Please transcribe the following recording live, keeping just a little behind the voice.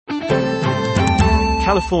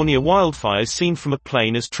California wildfires seen from a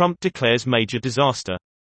plane as Trump declares major disaster.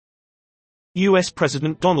 U.S.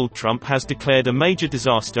 President Donald Trump has declared a major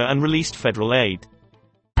disaster and released federal aid.